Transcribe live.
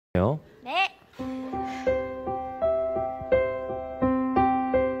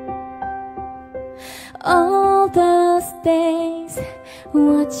days,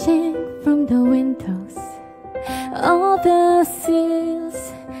 watching from the windows, all the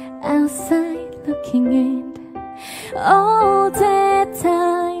seals outside looking in. All that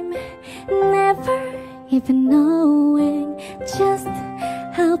time, never even knowing just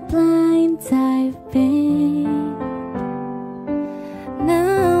how blind I've been.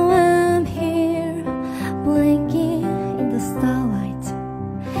 Now I'm here, blinking in the starlight.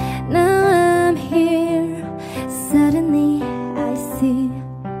 Now I'm here, suddenly I see.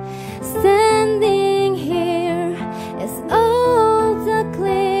 Standing here is all the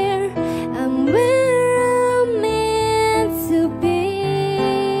clear. I'm where I'm meant to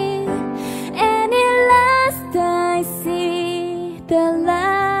be. And at last I see the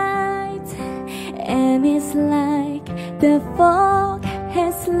light, and it's like the fog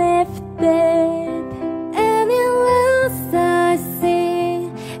has lifted. And at last I see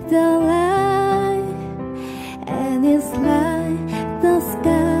the light, and it's like the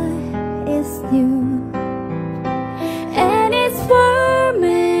sky is new. And it's warm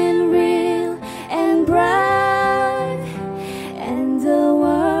and real and bright, and the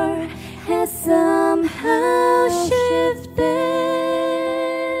world has somehow shifted.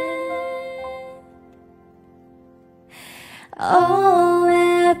 All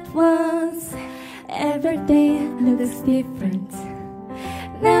at once, every day looks different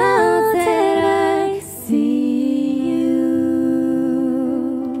now that I see.